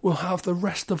worry, we'll have the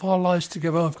rest of our lives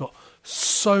together. I've got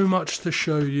so much to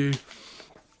show you.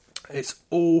 It's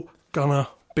all gonna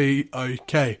be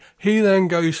okay. He then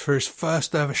goes for his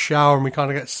first ever shower, and we kind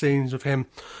of get scenes of him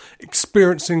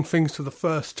experiencing things for the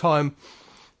first time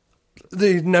that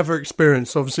he'd never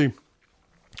experienced. Obviously,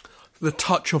 the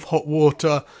touch of hot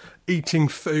water, eating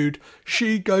food.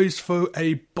 She goes for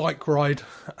a bike ride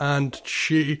and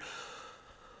she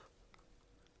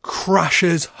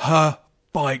crashes her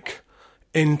bike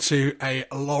into a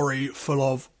lorry full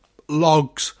of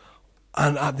logs.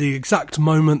 And at the exact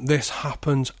moment this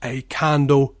happens, a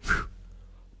candle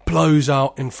blows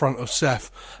out in front of Seth,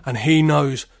 and he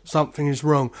knows something is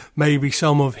wrong. Maybe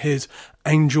some of his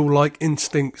angel-like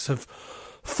instincts have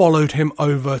followed him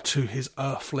over to his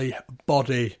earthly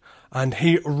body, and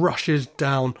he rushes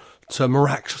down to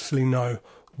miraculously know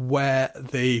where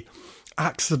the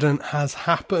accident has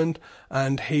happened,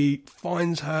 and he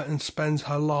finds her and spends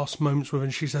her last moments with her,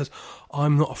 and she says,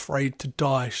 I'm not afraid to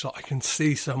die, so I can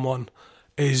see someone.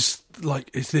 Is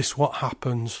this what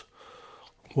happens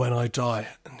when I die?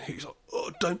 And he's like,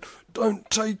 oh, don't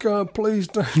take her, please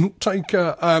don't take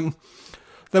her.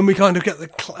 Then we kind of get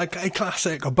a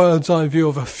classic, a bird's eye view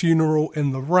of a funeral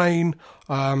in the rain.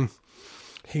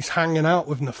 He's hanging out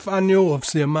with Nathaniel,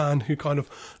 obviously a man who kind of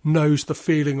knows the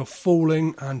feeling of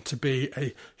falling and to be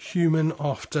a human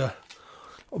after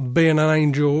being an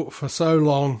angel for so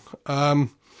long.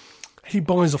 He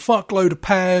buys a fuckload of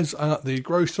pears at the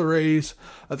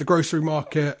grocery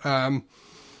market.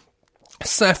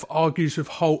 Seth argues with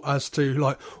Holt as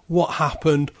to what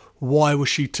happened. Why was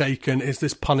she taken? Is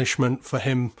this punishment for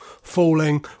him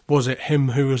falling? Was it him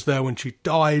who was there when she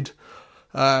died?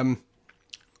 And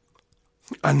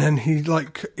then he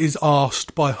is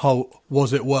asked by Holt,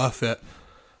 was it worth it?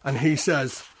 And he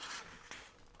says,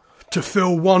 to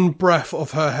feel one breath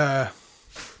of her hair,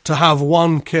 to have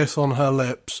one kiss on her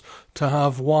lips, to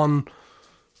have one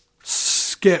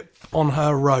skip on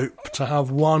her rope, to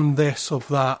have one this of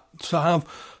that, to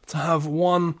have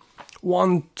one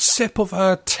sip of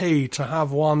her tea, to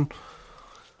have one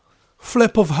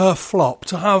flip of her flop,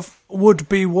 to have would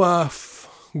be worth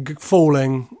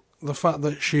falling. The fact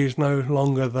that she's no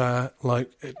longer there,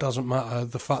 it doesn't matter.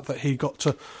 The fact that he got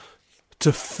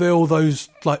to feel those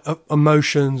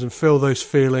emotions and feel those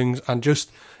feelings and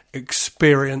just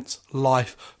experience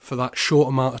life for that short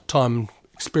amount of time,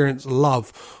 experience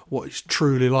love, what it's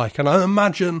truly like. And I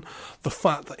imagine the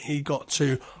fact that he got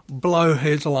to blow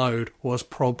his load was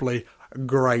probably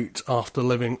great after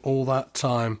living all that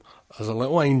time as a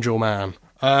little angel man.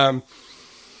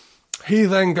 He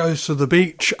then goes to the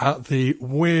beach at the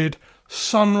weird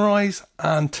sunrise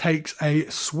and takes a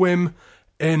swim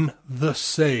in the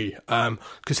sea,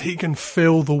 because he can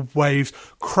feel the waves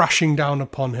crashing down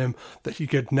upon him that he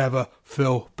could never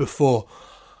feel before.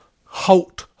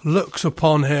 Holt looks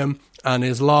upon him and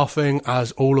is laughing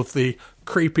as all of the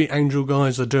creepy angel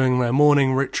guys are doing their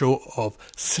morning ritual of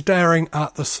staring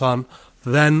at the sun.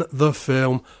 Then the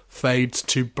film fades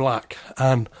to black,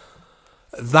 and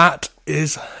that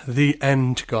is the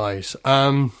end, guys.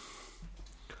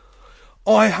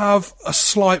 I have a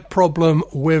slight problem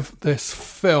with this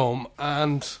film,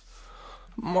 and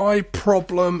my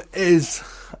problem is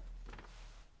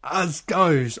as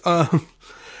goes.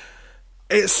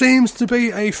 It seems to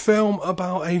be a film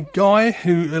about a guy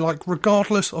who,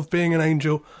 regardless of being an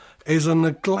angel, is a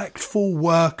neglectful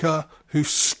worker who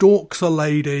stalks a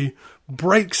lady,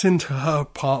 breaks into her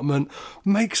apartment,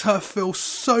 makes her feel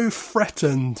so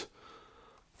threatened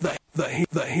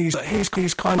that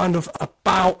he's kind of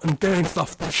about and doing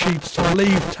stuff that she's to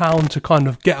leave town to kind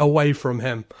of get away from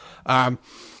him.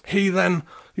 He then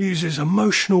uses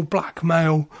emotional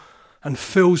blackmail and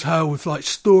fills her with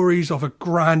stories of a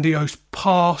grandiose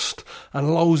past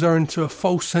and lulls her into a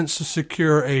false sense of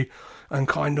security and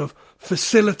kind of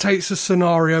facilitates a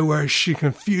scenario where she's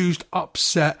confused,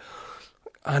 upset,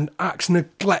 and acts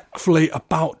neglectfully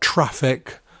about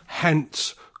traffic,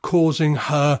 hence causing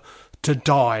her to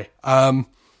die.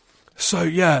 So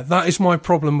yeah, that is my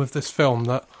problem with this film,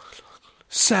 that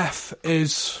Seth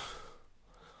is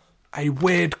a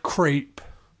weird creep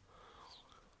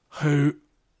who,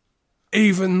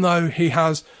 even though he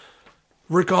has,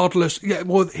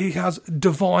 he has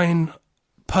divine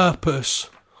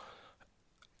purpose,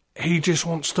 he just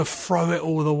wants to throw it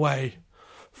all away.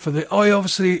 I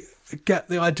obviously get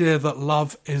the idea that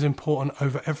love is important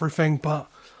over everything, but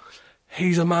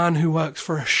he's a man who works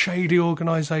for a shady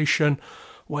organisation,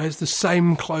 wears the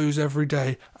same clothes every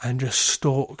day, and just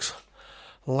stalks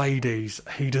ladies.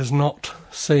 He does not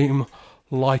seem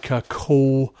like a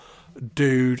cool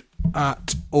dude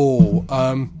at all.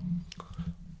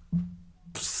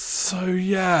 So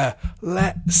yeah,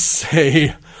 let's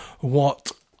see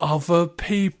what other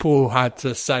people had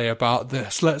to say about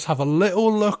this. Let's have a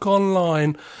little look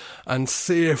online and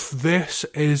see if this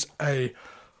is a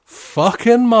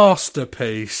fucking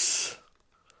masterpiece.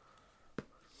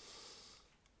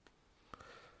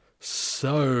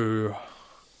 So,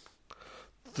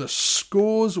 the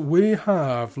scores we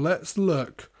have, let's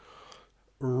look.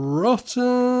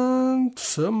 Rotten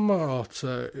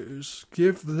Tomatoes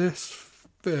give this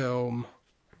film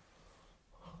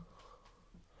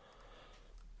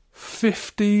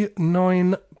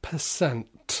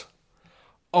 59%.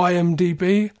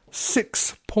 IMDb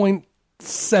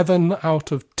 6.7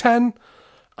 out of 10,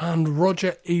 and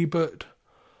Roger Ebert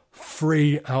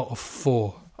 3 out of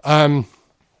 4.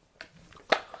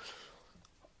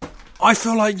 I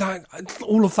feel like that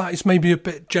all of that is maybe a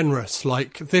bit generous.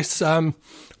 Like this, I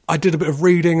did a bit of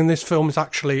reading, and this film is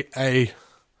actually a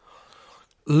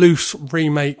loose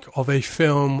remake of a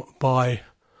film by,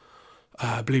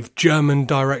 I believe, German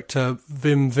director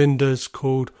Wim Wenders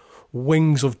called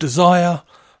Wings of Desire,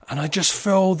 and I just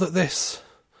feel that this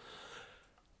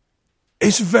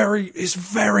is very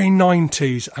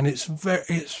 90s, and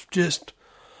it's just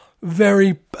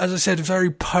very, as I said,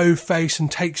 very po-faced and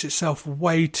takes itself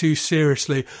way too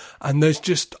seriously. And there's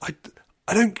just, I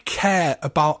didn't care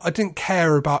about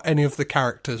any of the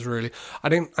characters, really. I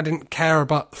didn't care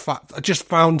about the fact, I just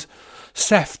found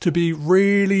Seth to be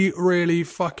really, really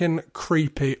fucking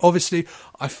creepy. Obviously,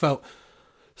 I felt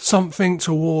something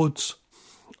towards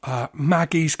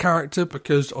Maggie's character,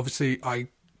 because obviously I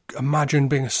imagine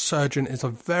being a surgeon is a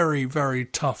very, very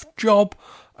tough job.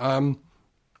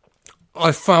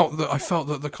 I felt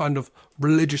that the kind of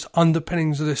religious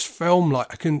underpinnings of this film, like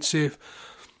I couldn't see if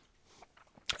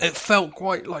it felt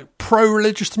quite like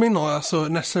pro-religious to me. Not that's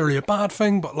not necessarily a bad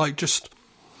thing, but like just,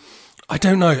 I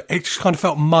don't know. It just kind of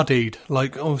felt muddied.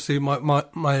 Like obviously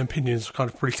my opinions are kind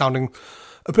of pretty sounding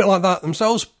a bit like that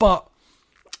themselves, but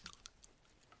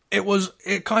it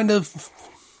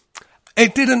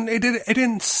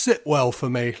didn't sit well for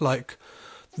me. Like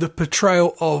the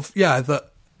portrayal of that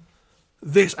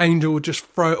this angel would just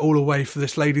throw it all away for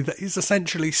this lady that is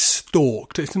essentially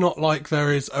stalked. It's not like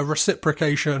there is a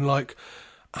reciprocation,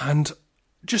 and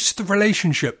just the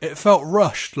relationship. It felt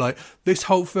rushed. Like this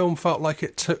whole film felt like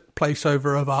it took place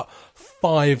over about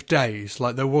 5 days.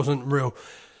 Like there wasn't real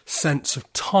sense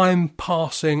of time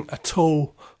passing at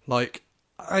all. Like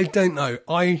I don't know.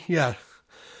 I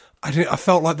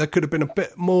felt like there could have been a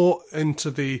bit more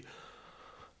into the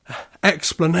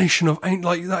explanation of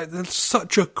there's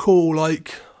such a cool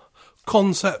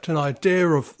concept and idea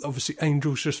of obviously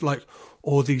angels, just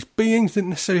or these beings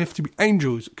didn't necessarily have to be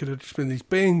angels. It could have just been these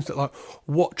beings that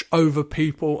watch over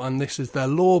people and this is their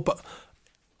law. But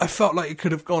I felt like it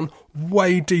could have gone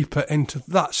way deeper into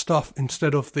that stuff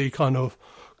instead of the kind of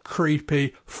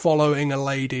creepy following a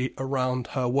lady around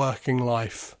her working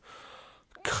life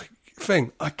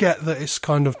thing. I get that it's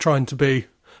kind of trying to be,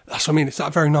 that's what I mean, it's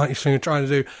that very 90s thing of trying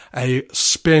to do a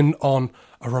spin on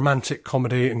a romantic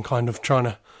comedy and kind of trying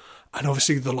to, and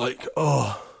obviously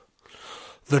the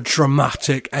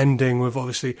dramatic ending with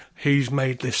obviously he's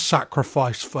made this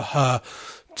sacrifice for her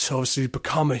to obviously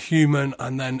become a human,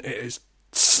 and then it is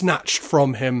snatched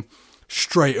from him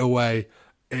straight away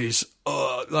is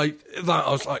that.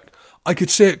 I was like, I could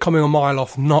see it coming a mile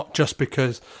off, not just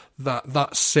because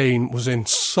that scene was in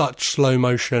such slow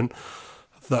motion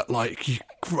that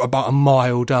about a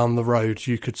mile down the road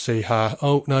you could see her.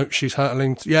 Oh no, she's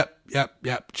hurtling. Yep.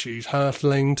 She's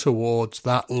hurtling towards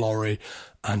that lorry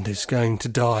and is going to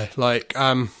die.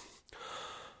 The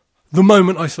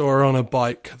moment I saw her on a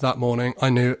bike that morning, I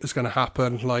knew it was going to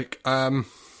happen. I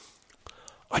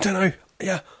don't know.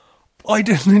 Yeah, I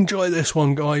didn't enjoy this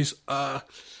one, guys.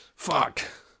 Fuck.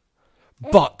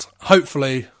 But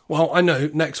hopefully, well, I know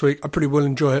next week I pretty will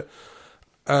enjoy it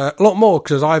A lot more,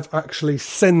 because I've actually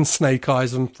seen Snake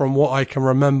Eyes, and from what I can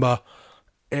remember,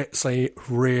 it's a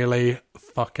really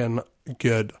fucking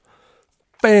good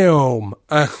film.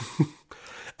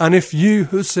 And if you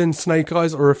have seen Snake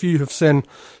Eyes, or if you have seen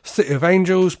City of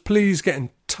Angels, please get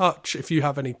in touch if you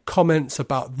have any comments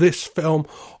about this film,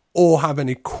 or have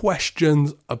any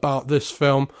questions about this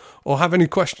film, or have any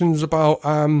questions about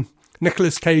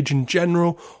Nicolas Cage in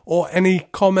general, or any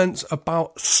comments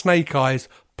about Snake Eyes.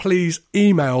 Please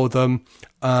email them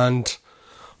and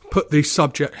put the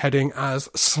subject heading as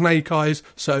Snake Eyes,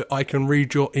 so I can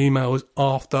read your emails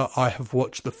after I have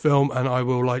watched the film, and I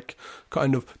will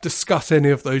kind of discuss any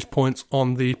of those points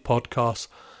on the podcast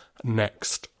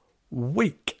next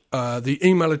week. The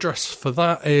email address for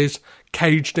that is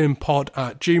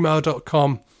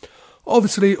cagedinpod@gmail.com.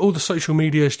 Obviously, all the social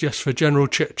media is just for general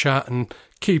chit chat and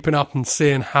keeping up and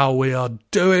seeing how we are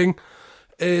doing.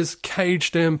 Is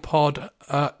cagedinpod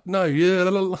at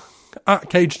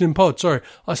cagedinpod. Sorry,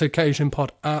 I said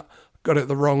cagedinpod at. Got it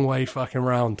the wrong way fucking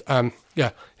round.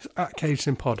 It's at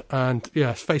cagedinpod, and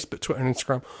it's Facebook, Twitter, and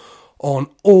Instagram on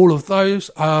all of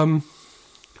those. Rate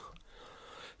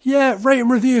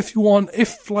and review if you want.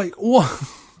 If what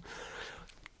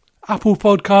Apple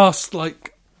Podcasts,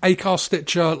 Acast,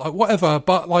 Stitcher, whatever.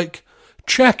 But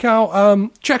check out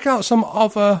some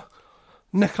other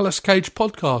Nicolas Cage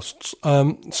podcasts.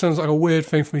 Sounds like a weird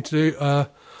thing for me to do.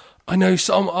 I know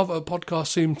some other podcasts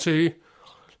seem to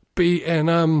be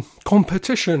in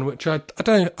competition, which I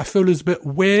feel is a bit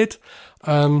weird.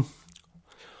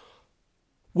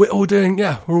 We're all doing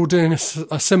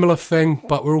a similar thing,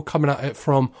 but we're all coming at it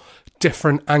from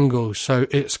different angles. So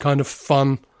it's kind of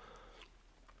fun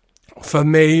for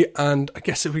me, and I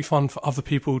guess it'd be fun for other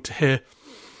people to hear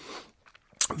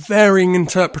varying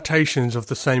interpretations of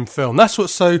the same film. That's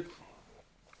what's so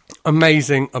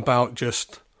amazing about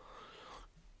just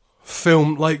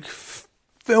film,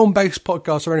 film-based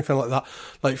podcasts or anything like that,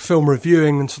 like film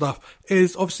reviewing and stuff,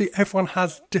 is obviously everyone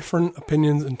has different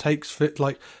opinions and takes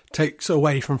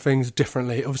away from things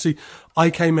differently. Obviously, I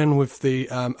came in with the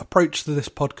approach to this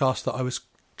podcast that I was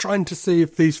trying to see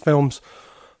if these films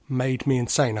made me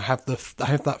insane. I have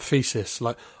that thesis.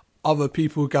 Other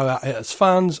people go at it as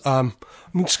fans. I'm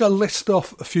just going to list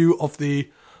off a few of the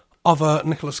other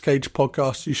Nicolas Cage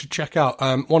podcasts you should check out.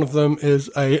 One of them is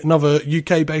another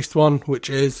UK-based one, which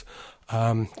is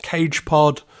Cage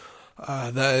Pod.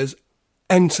 There's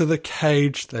Enter the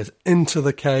Cage. There's Into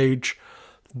the Cage.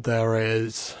 There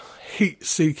is Heat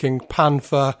Seeking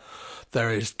Panther.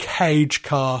 There is Cage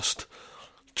Cast.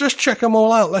 Just check them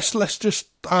all out. Let's just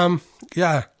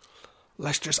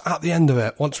at the end of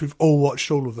it, once we've all watched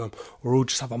all of them, we'll all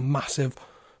just have a massive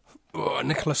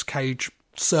Nicolas Cage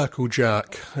circle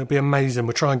jerk. It'll be amazing.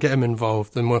 We'll try and get him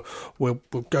involved, and we'll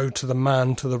go to the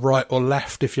man to the right or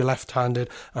left if you're left-handed,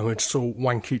 and we'll just all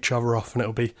wank each other off, and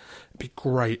it'll be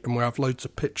great. And we'll have loads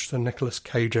of pictures of Nicolas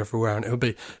Cage everywhere, and it'll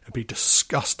be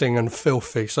disgusting and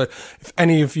filthy. So if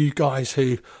any of you guys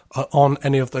who are on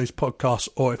any of those podcasts,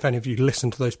 or if any of you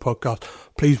listen to those podcasts,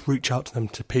 please reach out to them,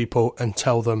 to people, and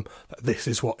tell them that this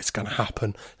is what is going to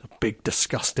happen. A big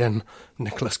disgusting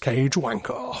Nicolas Cage wank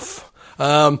off.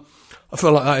 I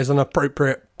feel like that is an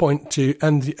appropriate point to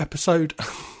end the episode.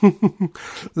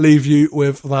 Leave you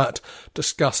with that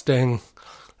disgusting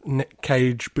Nick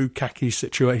Cage bukkake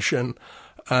situation.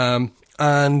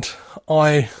 And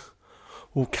I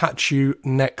will catch you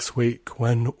next week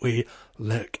when we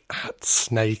look at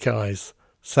Snake Eyes.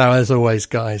 So as always,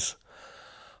 guys,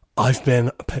 I've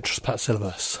been Petrus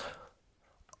Patsilivus.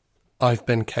 I've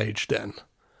been caged in.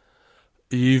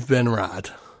 You've been rad.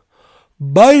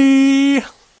 Bye!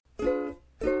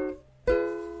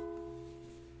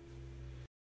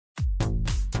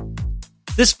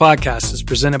 This podcast is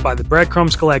presented by the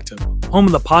Breadcrumbs Collective, home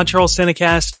of the Pod Charles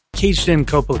Cinecast, Caged In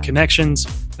Coppola Connections,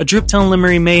 A Driptown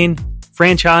Limerick, Maine,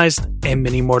 Franchised, and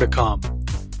many more to come.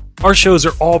 Our shows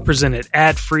are all presented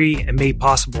ad-free and made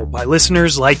possible by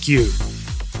listeners like you.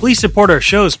 Please support our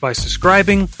shows by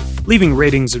subscribing, leaving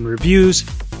ratings and reviews,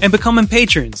 and becoming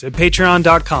patrons at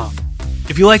patreon.com.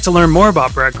 If you'd like to learn more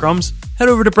about Breadcrumbs, head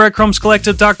over to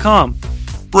breadcrumbscollective.com.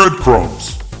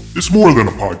 Breadcrumbs. It's more than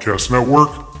a podcast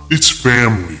network. It's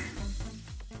family.